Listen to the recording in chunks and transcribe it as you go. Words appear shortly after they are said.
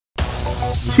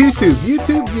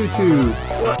YouTube!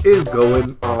 What is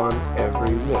going on,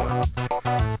 everyone?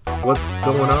 What's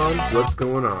going on? What's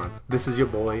going on? This is your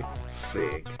boy,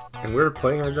 Sig, and we're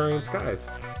playing Agrarian Skies.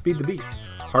 Feed the Beast.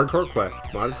 Hardcore Quest.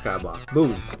 Modded Skyblock.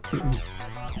 Boom.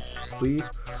 We've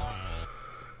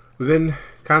been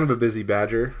kind of a busy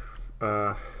badger,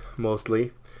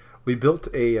 mostly. We built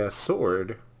a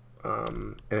sword,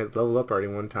 and it leveled up already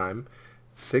one time.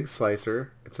 Sig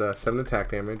Slicer. It's a 7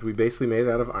 attack damage. We basically made it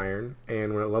out of iron,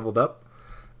 and when it leveled up,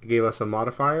 it gave us a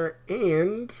modifier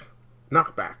and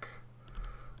knockback.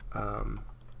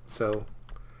 So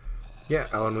yeah,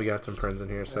 oh, and we got some friends in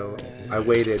here, so I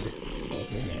waited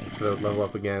so it would level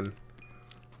up again.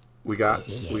 We got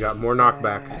more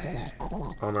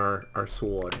knockback on our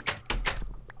sword,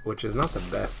 which is not the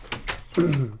best.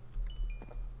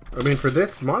 I mean, for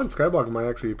this, modded Skyblock might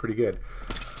actually be pretty good.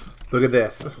 Look at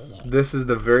this. This is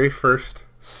the very first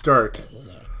start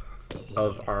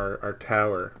of our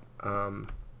tower.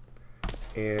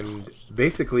 And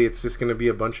basically it's just going to be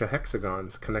a bunch of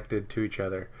hexagons connected to each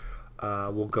other.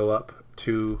 We'll go up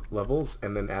 2 levels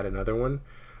and then add another one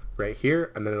right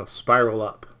here, and then it'll spiral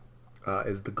up,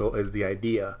 is the goal, is the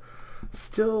idea.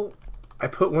 Still, I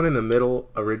put one in the middle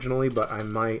originally, but I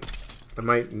might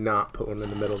not put one in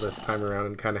the middle this time around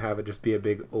and kind of have it just be a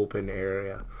big open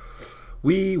area.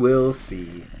 We will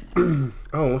see. Oh,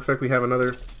 looks like we have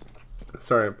another.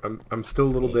 Sorry, I'm still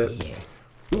a little bit.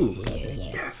 Ooh,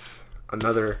 yes,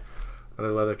 another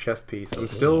leather chest piece. I'm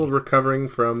still recovering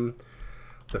from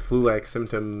the flu-like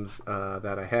symptoms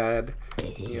that I had.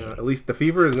 You know, at least the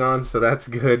fever is gone, so that's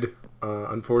good.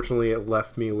 Unfortunately, it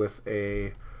left me with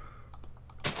a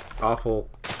awful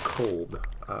cold.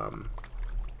 So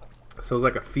it was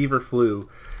like a fever flu.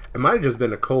 It might have just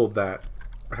been a cold that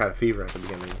I had a fever at the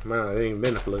beginning. It ain't even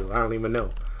been a flu. I don't even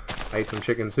know. I ate some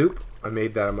chicken soup. I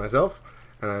made that myself,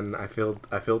 and I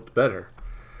felt better.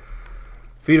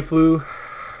 Feed a flu,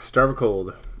 starve a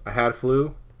cold. I had a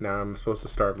flu. Now I'm supposed to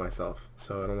starve myself.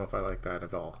 So I don't know if I like that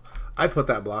at all. I put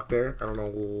that block there. I don't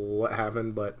know what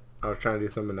happened, but I was trying to do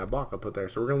something in that block I put there.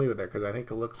 So we're gonna leave it there because I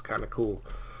think it looks kind of cool.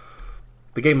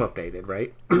 The game updated,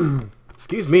 right?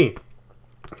 Excuse me.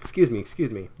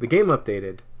 The game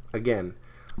updated again.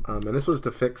 And this was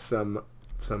to fix there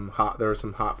were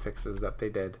some hot fixes that they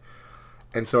did,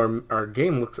 and so our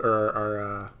game looks,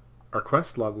 or our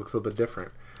quest log looks a little bit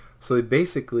different. So they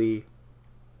basically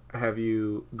have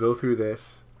you go through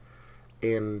this,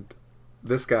 and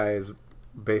this guy is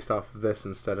based off of this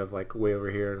instead of like way over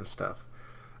here and stuff,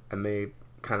 and they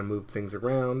kind of moved things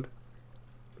around.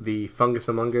 The Fungus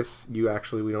Among Us, we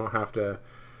don't have to,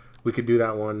 we could do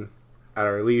that one at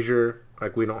our leisure.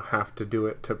 Like, we don't have to do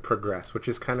it to progress, which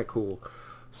is kind of cool.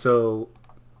 So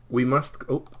we must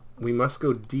go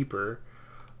deeper.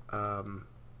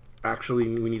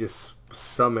 Actually, we need to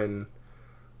summon.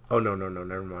 Oh no,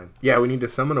 never mind. Yeah, we need to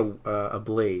summon a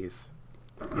blaze,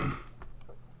 and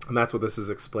that's what this is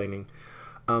explaining.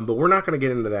 But we're not going to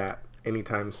get into that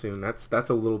anytime soon. That's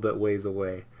a little bit ways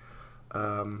away.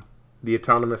 The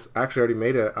autonomous, actually I already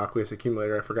made an aqueous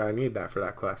accumulator. I forgot I needed that for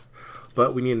that quest.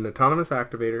 But we need an autonomous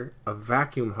activator, a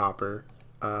vacuum hopper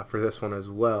for this one as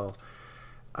well.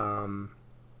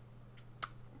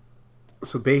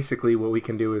 So basically what we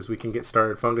can do is we can get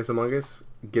started Fungus Among Us,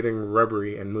 getting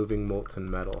rubbery and moving molten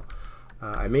metal.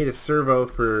 I made a servo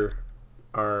for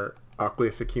our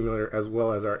aqueous accumulator as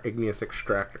well as our igneous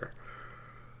extruder,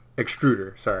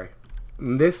 sorry.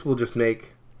 And this will just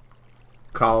make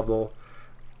cobble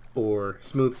or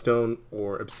smooth stone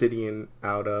or obsidian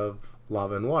out of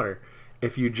lava and water.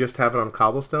 If you just have it on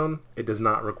cobblestone, it does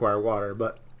not require water,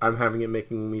 but I'm having it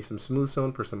making me some smooth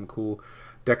stone for some cool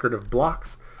decorative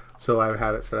blocks, so I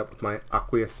have it set up with my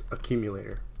aqueous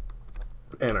accumulator.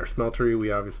 And our smeltery,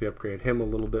 we obviously upgrade him a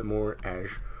little bit more as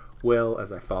well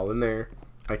as I fall in there.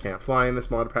 I can't fly in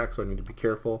this mod pack, so I need to be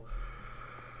careful.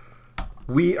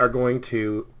 We are going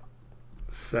to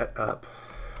set up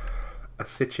a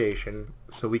situation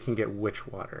so we can get witch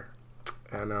water,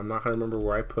 and I'm not gonna remember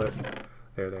where I put.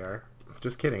 There they are.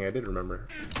 Just kidding, I did remember.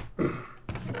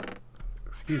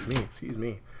 Excuse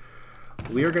me.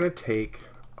 We are gonna take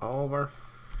all of our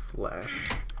flesh.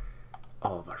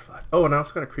 Oh, and I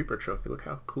also got a creeper trophy. Look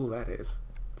how cool that is.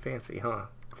 Fancy, huh?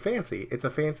 Fancy. It's a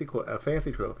fancy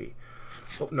trophy.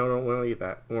 Oh no, we don't need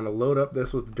that. I want to load up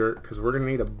this with dirt because we're gonna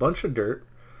need a bunch of dirt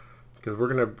because we're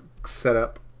gonna set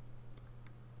up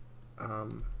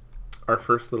our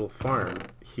first little farm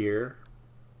here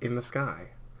in the sky.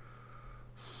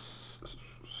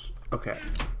 Okay,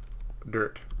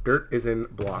 dirt is in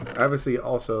blocks. I obviously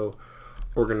also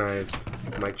organized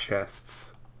my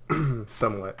chests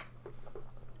somewhat.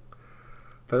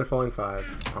 Feather falling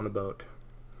 5 on the boat.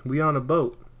 We on a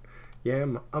boat. Yeah,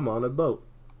 I'm on a boat.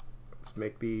 Let's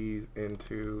make these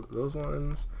into those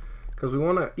ones. Because we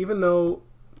want to, even though,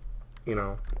 you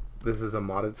know, this is a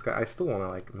modded sky, I still want to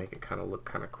like make it kind of look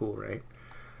kind of cool, right?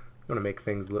 You want to make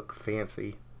things look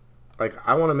fancy. Like,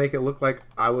 I want to make it look like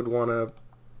I would want to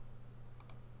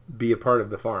be a part of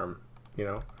the farm, you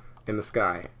know, in the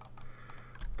sky.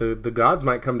 The gods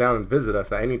might come down and visit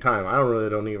us at any time. I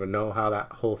don't even know how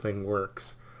that whole thing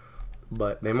works.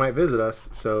 But they might visit us,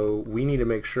 so we need to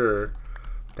make sure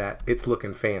that it's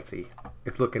looking fancy.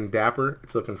 It's looking dapper,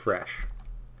 it's looking fresh.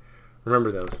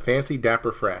 Remember those. Fancy,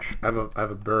 dapper, fresh. I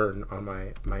have a burn on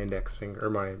my index finger,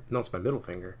 or it's my middle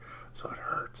finger, so it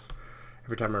hurts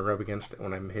every time I rub against it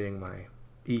when I'm hitting my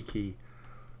E key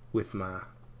with my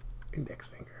index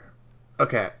finger.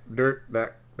 Okay, dirt,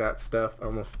 that stuff. I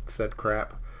almost said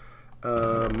crap.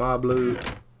 Mob loot.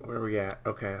 Where are we at?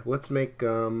 Okay, let's make,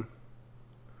 do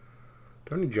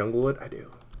I need jungle wood? I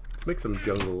do. Let's make some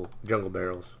jungle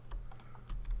barrels.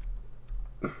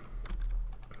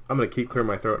 I'm going to keep clearing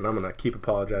my throat, and I'm going to keep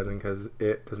apologizing because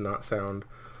it does not sound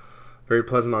very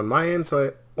pleasant on my end, so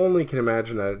I only can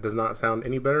imagine that it does not sound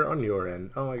any better on your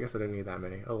end. Oh, I guess I didn't need that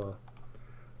many. Oh well.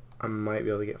 I might be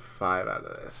able to get 5 out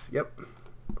of this. Yep.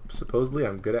 Supposedly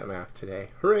I'm good at math today.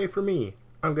 Hooray for me.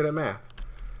 I'm good at math.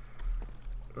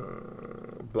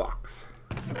 Blocks.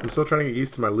 I'm still trying to get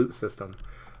used to my loot system,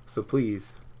 so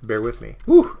please bear with me.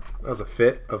 Whew! That was a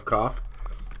fit of cough,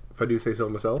 if I do say so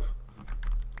myself.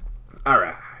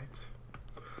 Alright.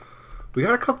 We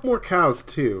got a couple more cows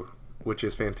too, which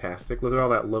is fantastic. Look at all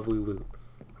that lovely loot.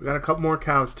 We got a couple more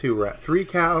cows too. We're at 3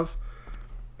 cows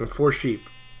and 4 sheep.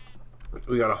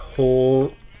 We got a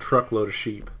whole truckload of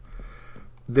sheep.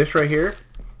 This right here,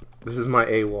 this is my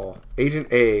A wall.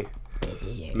 Agent A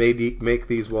make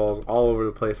these walls all over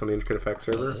the place on the Intricate Effects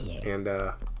server, and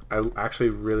I actually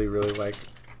really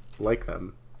like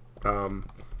them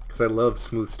because I love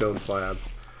smooth stone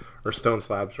slabs, or stone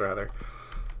slabs rather.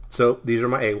 So these are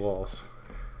my A walls.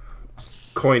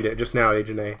 Coined it just now,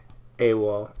 Agent A. A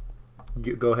wall.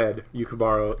 Go ahead. You could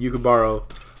borrow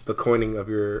the coining of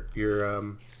your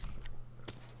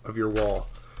wall.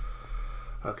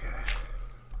 Okay.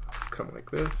 Let's come like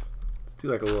this. Let's do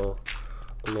like a little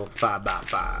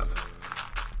 5x5.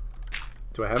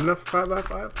 Do I have enough for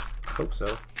 5x5? I hope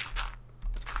so.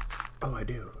 Oh, I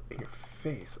do. In your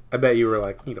face. I bet you were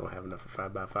like, you don't have enough for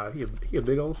 5x5. He a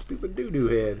big old stupid doo-doo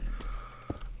head.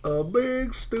 A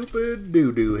big stupid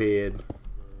doo-doo head.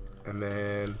 And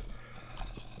then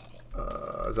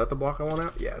is that the block I want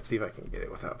out? Yeah, let's see if I can get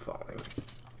it without falling.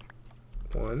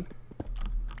 1,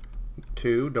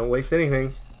 2, don't waste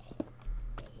anything.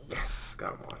 Yes,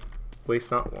 got them on. Waste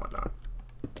not, want not.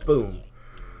 Boom.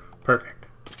 Perfect.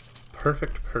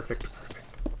 Perfect, perfect, perfect.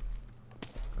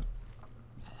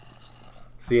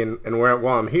 See, and while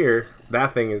I'm here,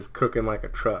 that thing is cooking like a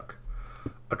truck.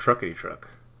 A truckity truck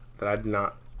that I do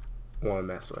not want to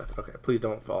mess with. Okay, please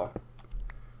don't fall.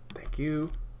 Thank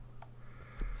you.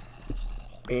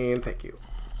 And thank you.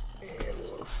 And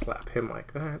we'll slap him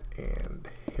like that, and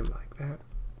him like that.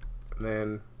 And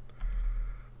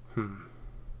then,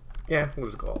 yeah, we'll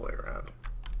just go all the way around.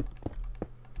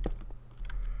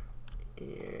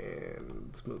 And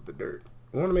let's move the dirt.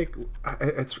 I want to make,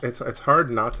 it's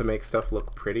hard not to make stuff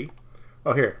look pretty.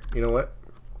 Oh, here, you know what?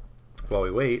 While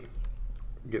we wait,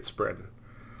 get spreading.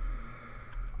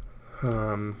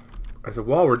 I said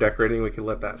while we're decorating, we can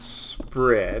let that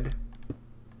spread.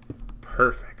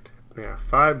 Perfect. We have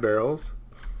 5 barrels,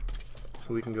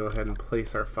 so we can go ahead and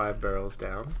place our 5 barrels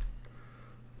down.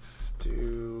 Let's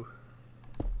do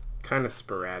kind of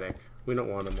sporadic. We don't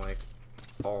want them like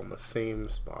all in the same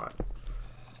spot.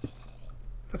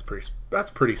 That's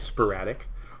pretty sporadic.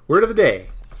 Word of the day: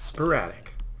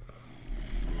 sporadic.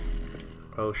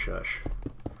 Oh shush.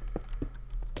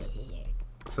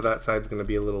 So that side's going to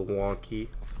be a little wonky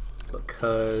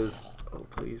because, oh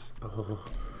please, oh,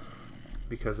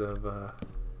 because of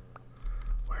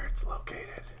where it's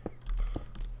located.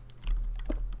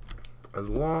 As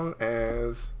long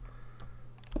as,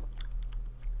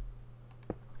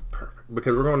 perfect,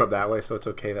 because we're going up that way, so it's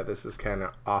okay that this is kind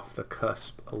of off the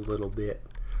cusp a little bit,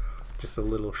 just a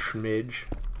little schmidge,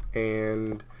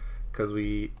 and because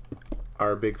we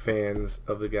are big fans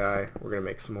of the guy, we're going to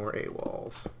make some more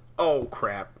A-walls. Oh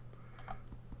crap.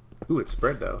 Ooh, it's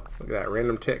spread though. Look at that.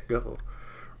 Random tick go.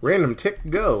 Random tick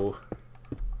go.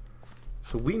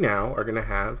 So we now are going to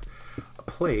have a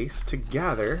place to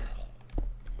gather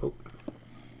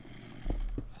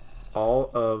all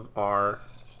of our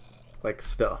like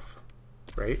stuff,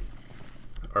 right?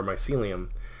 Our mycelium.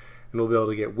 And we'll be able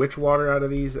to get witch water out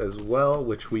of these as well,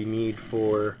 which we need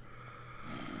for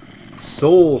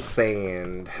soul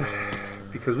sand.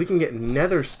 Because we can get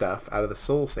nether stuff out of the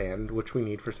soul sand, which we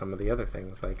need for some of the other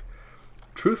things. Like,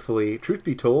 truth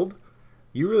be told,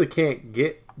 you really can't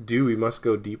get We Must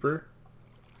Go Deeper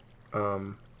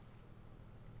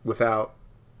without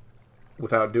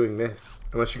doing this,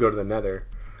 unless you go to the nether,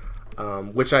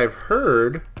 which I've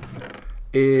heard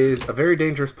is a very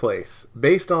dangerous place.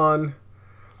 Based on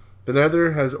the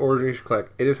nether has origins to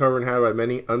collect. It is, however, inhabited by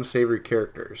many unsavory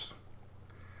characters.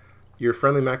 Your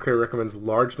friendly map creator recommends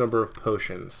large number of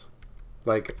potions.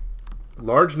 Like,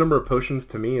 large number of potions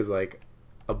to me is like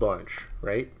a bunch,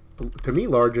 right? To me,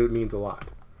 large, it means a lot.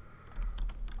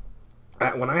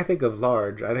 When I think of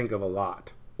large, I think of a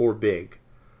lot or big.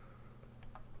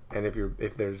 And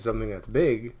if there's something that's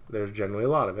big, there's generally a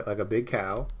lot of it. Like a big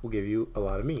cow will give you a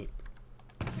lot of meat.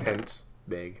 Hence,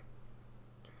 big.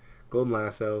 Golden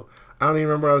lasso. I don't even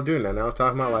remember what I was doing now. Now I was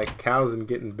talking about like cows and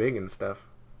getting big and stuff.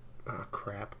 Ah,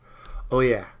 crap. Oh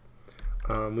yeah.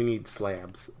 We need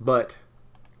slabs. But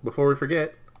before we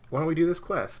forget, why don't we do this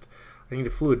quest? I need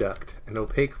a fluid duct, an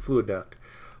opaque fluid duct.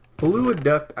 Fluid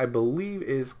duct, I believe,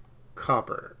 is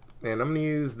copper. And I'm going to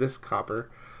use this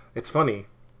copper. It's funny.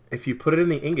 If you put it in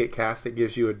the ingot cast, it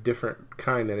gives you a different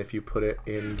kind than if you put it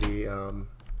in the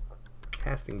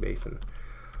casting basin.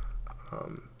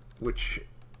 Which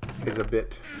is a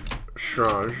bit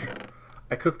strange.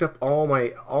 I cooked up all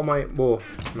my, well,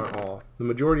 not all, the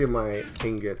majority of my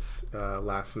ingots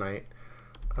last night.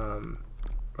 I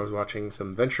was watching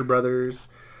some Venture Brothers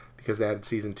because they had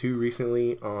season 2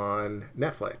 recently on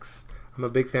Netflix. I'm a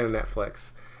big fan of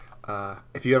Netflix.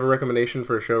 If you have a recommendation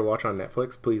for a show to watch on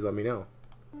Netflix, please let me know.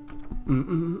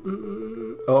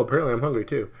 Oh, apparently I'm hungry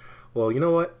too. Well, you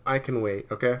know what? I can wait,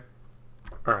 okay?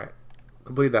 Alright.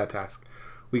 Complete that task.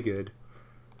 We good.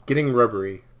 Getting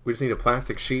rubbery. We just need a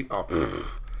plastic sheet. Oh,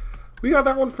 pfft. We got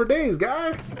that one for days,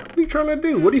 guy. What are you trying to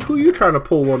do? Who are you trying to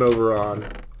pull one over on?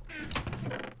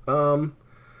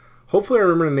 Hopefully I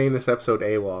remember to name this episode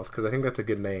A-Walls, because I think that's a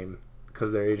good name,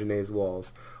 because they're Agent A's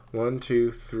walls. 1,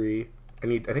 2, 3. I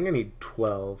think I need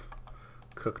 12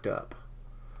 cooked up.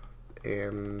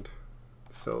 And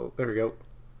so there we go.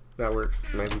 That works.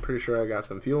 And I'm pretty sure I got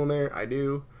some fuel in there. I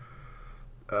do.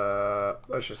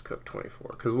 Let's just cook 24,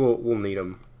 because we'll need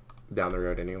them down the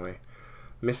road anyway.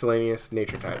 Miscellaneous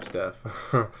nature type stuff.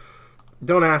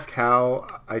 Don't ask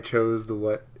how I chose the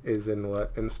what is in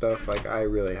what and stuff. Like, I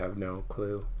really have no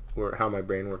clue how my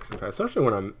brain works sometimes, especially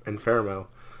when I'm enfermo,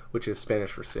 which is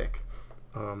Spanish for sick,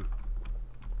 and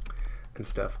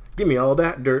stuff. Give me all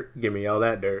that dirt. Give me all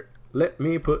that dirt. Let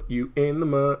me put you in the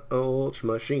mulch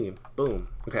machine. Boom.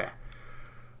 Okay.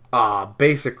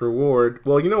 Basic reward.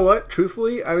 Well, you know what?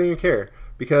 Truthfully, I don't even care,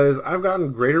 because I've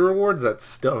gotten greater rewards that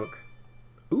stunk.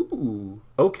 Ooh.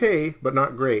 Okay, but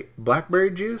not great.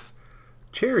 Blackberry juice.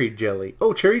 Cherry jelly.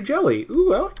 Oh, cherry jelly.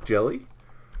 Ooh, I like jelly.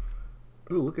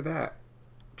 Ooh, look at that.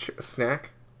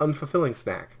 Snack. Unfulfilling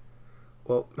snack.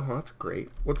 Well, oh, that's great.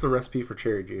 What's the recipe for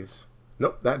cherry juice?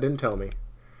 Nope, that didn't tell me.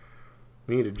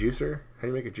 We need a juicer. How do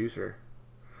you make a juicer?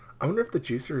 I wonder if the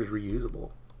juicer is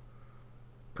reusable.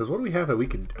 Because what do we have that we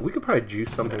could probably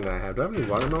juice something that I have. Do I have any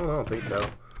watermelon? I don't think so.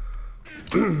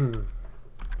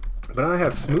 But I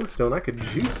have smooth stone. I could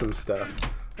juice some stuff.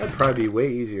 That'd probably be way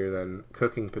easier than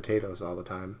cooking potatoes all the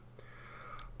time.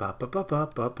 Ba ba ba ba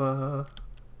ba ba.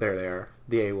 There they are.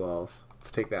 The AWOLs.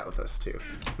 Let's take that with us too.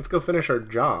 Let's go finish our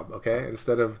job, okay?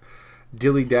 Instead of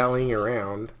dilly-dallying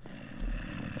around.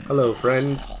 Hello,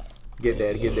 friends. Get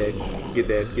dead, get dead, get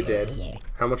dead, get dead.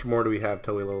 How much more do we have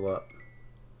till we level up?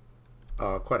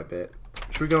 Quite a bit.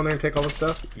 Should we go in there and take all this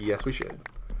stuff? Yes, we should.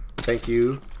 Thank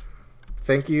you.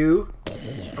 Thank you.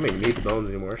 I don't even need the bones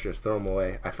anymore. I should just throw them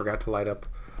away. I forgot to light up.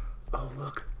 Oh,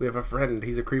 look. We have a friend.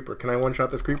 He's a creeper. Can I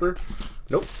one-shot this creeper?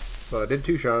 Nope. Well, I did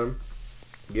two-shot him.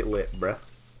 Get lit, bruh.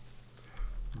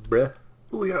 Bruh.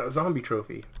 Ooh, we got a zombie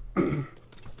trophy.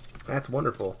 That's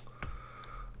wonderful.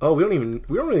 Oh, we don't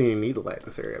even need to light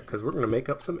this area up, because we're going to make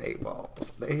up some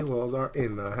AWOLs. The AWOLs are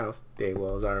in the house. The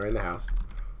AWOLs are in the house.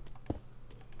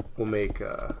 We'll make,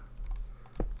 it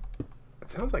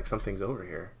sounds like something's over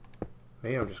here.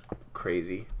 Maybe I'm just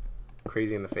crazy.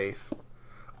 Crazy in the face.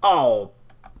 Oh,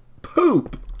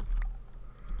 poop!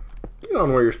 Get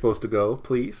on where you're supposed to go,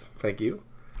 please. Thank you.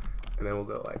 And then we'll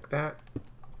go like that.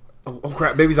 Oh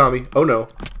crap, baby zombie. Oh no.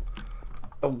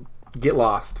 Oh, get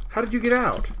lost. How did you get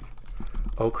out?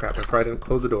 Oh crap, I probably didn't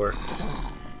close the door.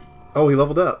 Oh, he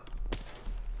leveled up.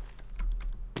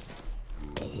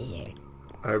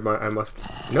 I must...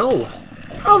 No!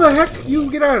 How the heck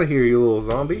you get out of here, you little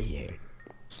zombie?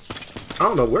 I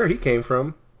don't know where he came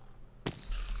from.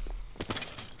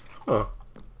 Huh.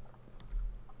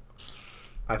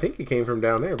 I think he came from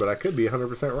down there, but I could be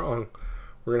 100% wrong.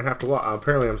 We're gonna have to walk.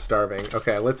 Apparently I'm starving.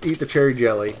 Okay, let's eat the cherry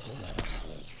jelly.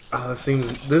 Oh, this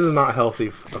is not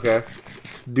healthy, okay?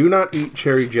 Do not eat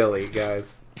cherry jelly,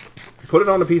 guys. Put it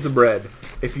on a piece of bread.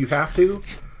 If you have to,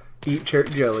 eat cherry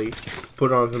jelly,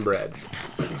 put it on some bread.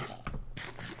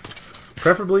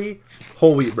 Preferably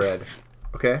whole wheat bread,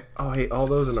 okay? Oh, I ate all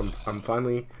those and I'm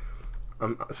finally,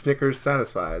 Snickers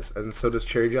satisfies, and so does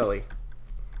cherry jelly.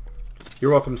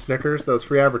 You're welcome, Snickers. That was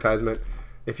free advertisement.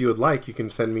 If you would like, you can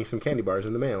send me some candy bars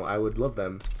in the mail. I would love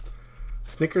them.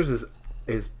 Snickers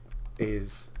is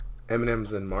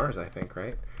M&M's and Mars, I think,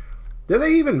 right? Do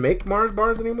they even make Mars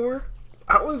bars anymore?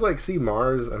 I always like see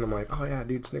Mars and I'm like, oh yeah,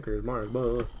 dude, Snickers, Mars, blah,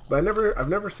 blah. But I've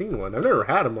never seen one. I've never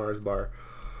had a Mars bar,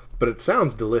 but it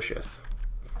sounds delicious.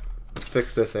 Let's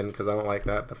fix this in because I don't like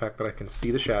that. The fact that I can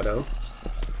see the shadow.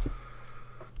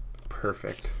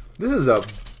 Perfect. This is a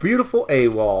beautiful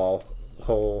A-wall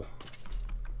hole.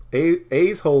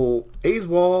 A's hole. A's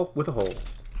wall with a hole.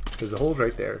 Because the hole's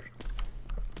right there.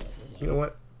 You know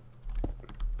what?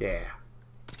 Yeah.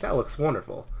 That looks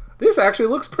wonderful. This actually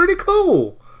looks pretty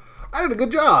cool. I did a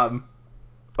good job.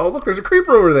 Oh, look, there's a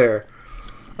creeper over there.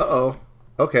 Uh-oh.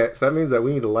 Okay, so that means that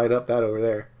we need to light up that over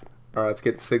there. Alright, let's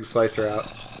get Sig Slicer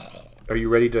out. Are you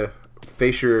ready to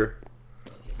face your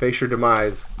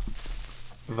demise,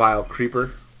 vile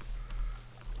creeper?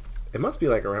 It must be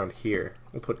like around here.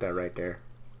 We'll put that right there.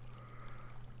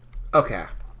 Okay.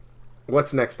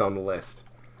 What's next on the list?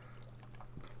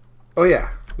 Oh yeah,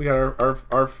 we got our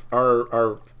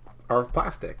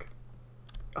plastic.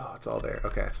 Oh, it's all there.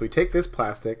 Okay, so we take this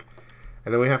plastic,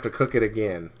 and then we have to cook it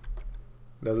again.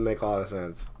 Doesn't make a lot of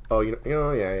sense. Oh, yeah.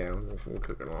 I'm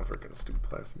cooking all freaking stupid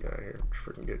plastic out of here.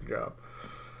 Freaking good job.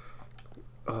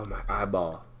 Oh, my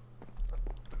eyeball.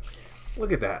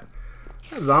 Look at that.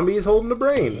 That zombie is holding the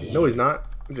brain. No, he's not.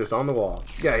 He's just on the wall.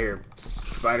 Get out of here,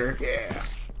 spider. Yeah.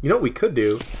 You know what we could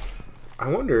do? I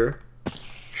wonder.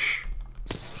 Shh.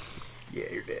 Yeah,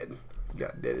 you're dead. You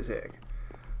got dead as heck.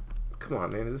 Come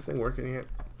on, man. Is this thing working yet?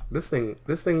 This thing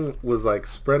was like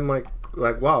spreading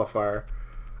like wildfire,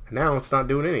 and now it's not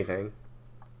doing anything.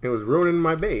 It was ruining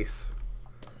my base.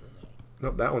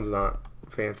 Nope, that one's not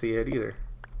fancy yet either.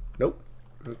 Nope.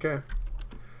 Okay.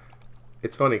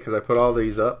 It's funny because I put all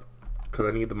these up because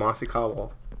I need the mossy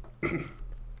cobble. I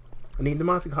need the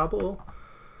mossy cobble.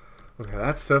 Okay,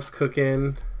 that stuff's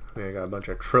cooking. I got a bunch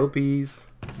of trophies.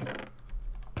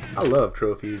 I love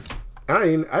trophies. I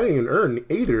didn't even earn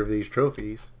either of these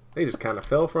trophies. They just kind of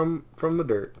fell from the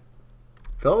dirt.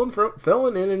 Fell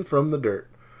in and from the dirt.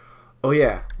 Oh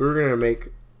yeah, we were gonna let's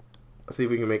see if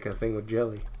we can make a thing with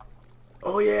jelly.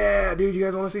 Oh yeah, dude, you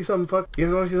guys want to see something You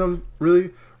guys want to see something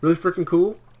really freaking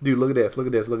cool? Dude, look at this, look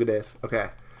at this, look at this. Okay,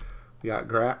 we got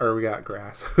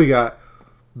grass. We got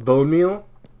bone meal.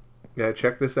 Gotta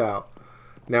check this out.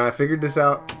 Now I figured this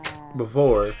out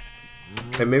before,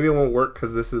 and maybe it won't work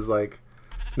because this is like.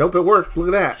 Nope, it worked.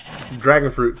 Look at that. Dragon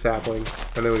fruit sapling.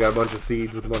 And then we got a bunch of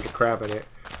seeds with a bunch of crap in it.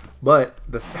 But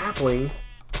the sapling,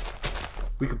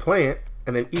 we could plant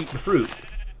and then eat the fruit.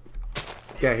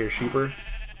 Get out here, sheeper.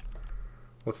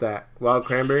 What's that? Wild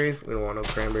cranberries? We don't want no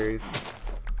cranberries.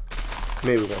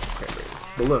 Maybe we want some cranberries.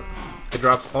 But look, it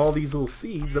drops all these little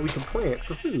seeds that we can plant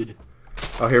for food.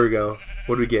 Oh, here we go.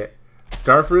 What do we get?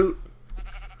 Starfruit?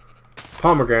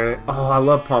 Pomegranate. Oh, I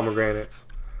love pomegranates.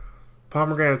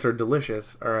 Pomegranates are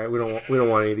delicious. All right, we don't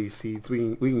want any of these seeds.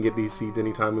 We can get these seeds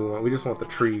anytime we want. We just want the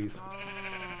trees.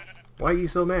 Why are you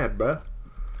so mad, bruh?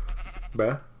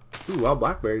 Bruh. Ooh, wild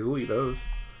blackberries. We'll eat those.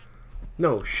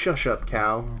 No, shush up,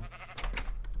 cow.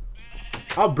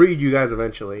 I'll breed you guys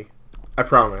eventually. I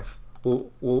promise.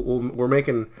 We're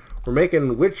making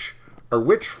witch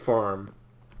farm.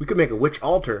 We could make a witch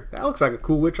altar. That looks like a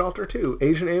cool witch altar too.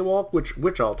 Asian AWOL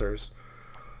witch altars.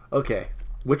 Okay.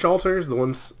 Witch altars, the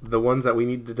ones that we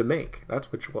needed to make.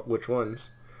 That's which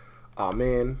ones. Aw,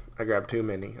 man, I grabbed too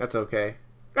many. That's okay.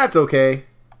 That's okay.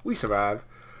 We survive.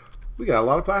 We got a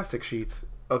lot of plastic sheets.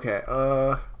 Okay,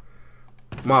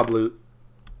 mob loot.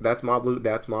 That's mob loot.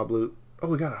 That's mob loot. Oh,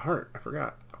 we got a heart. I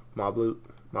forgot. Mob loot.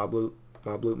 Mob loot.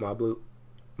 Mob loot. Mob loot.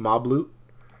 Mob loot.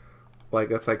 Like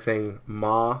that's like saying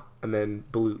ma and then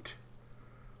bloot.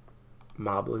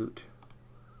 Mob loot.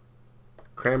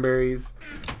 Cranberries.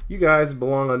 You guys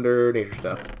belong under nature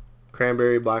stuff.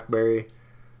 Cranberry, blackberry.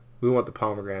 We want the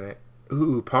pomegranate.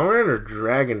 Ooh, pomegranate or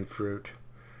dragon fruit?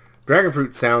 Dragon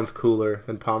fruit sounds cooler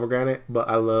than pomegranate, but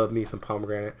I love me some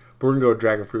pomegranate. But we're going to go with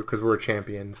dragon fruit because we're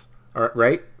champions. Alright,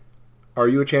 right? Are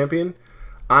you a champion?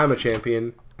 I'm a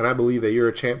champion, and I believe that you're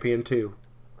a champion too.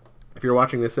 If you're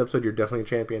watching this episode, you're definitely a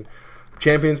champion.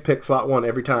 Champions pick slot 1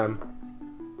 every time.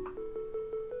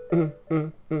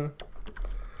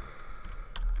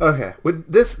 Okay,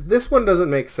 with this one doesn't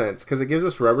make sense because it gives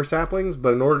us rubber saplings,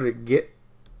 but in order to get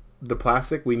the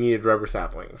plastic, we needed rubber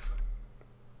saplings.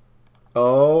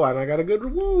 Oh, and I got a good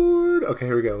reward. Okay,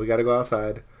 here we go. We got to go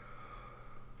outside.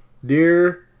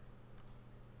 Dear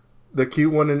the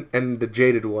cute one and the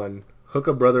jaded one, hook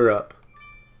a brother up.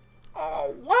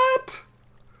 Oh, what?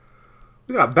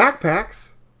 We got backpacks.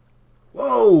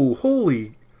 Whoa,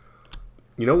 holy.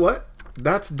 You know what?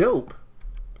 That's dope.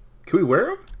 Can we wear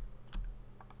them?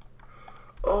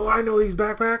 Oh, I know these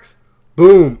backpacks.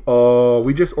 Boom. Oh,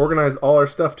 we just organized all our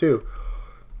stuff too.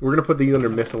 We're going to put these under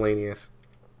miscellaneous.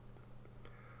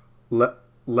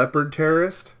 Leopard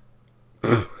terrorist?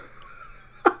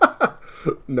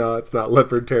 No, it's not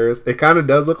leopard terrorist. It kind of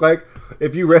does look like,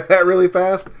 if you read that really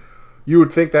fast, you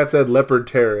would think that said leopard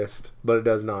terrorist, but it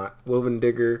does not. Woven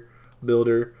digger,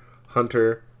 builder,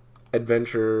 hunter,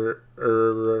 adventurer,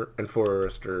 and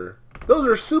forester. Those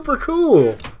are super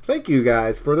cool. Thank you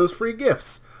guys for those free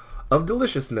gifts of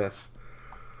deliciousness.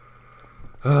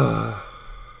 Okay,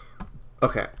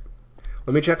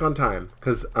 let me check on time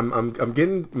because I'm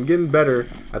getting better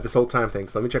at this whole time thing.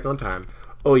 So let me check on time.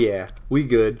 Oh yeah, we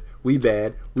good. We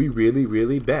bad. We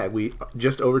really bad. We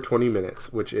just over 20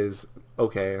 minutes, which is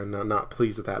okay. I'm not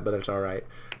pleased with that, but it's all right.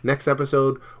 Next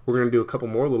episode, we're gonna do a couple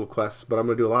more little quests, but I'm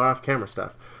gonna do a lot of off-camera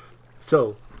stuff.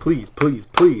 So please,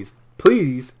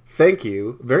 thank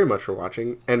you very much for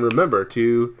watching, and remember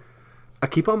to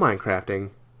keep on Minecrafting.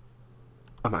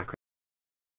 A Minecraft.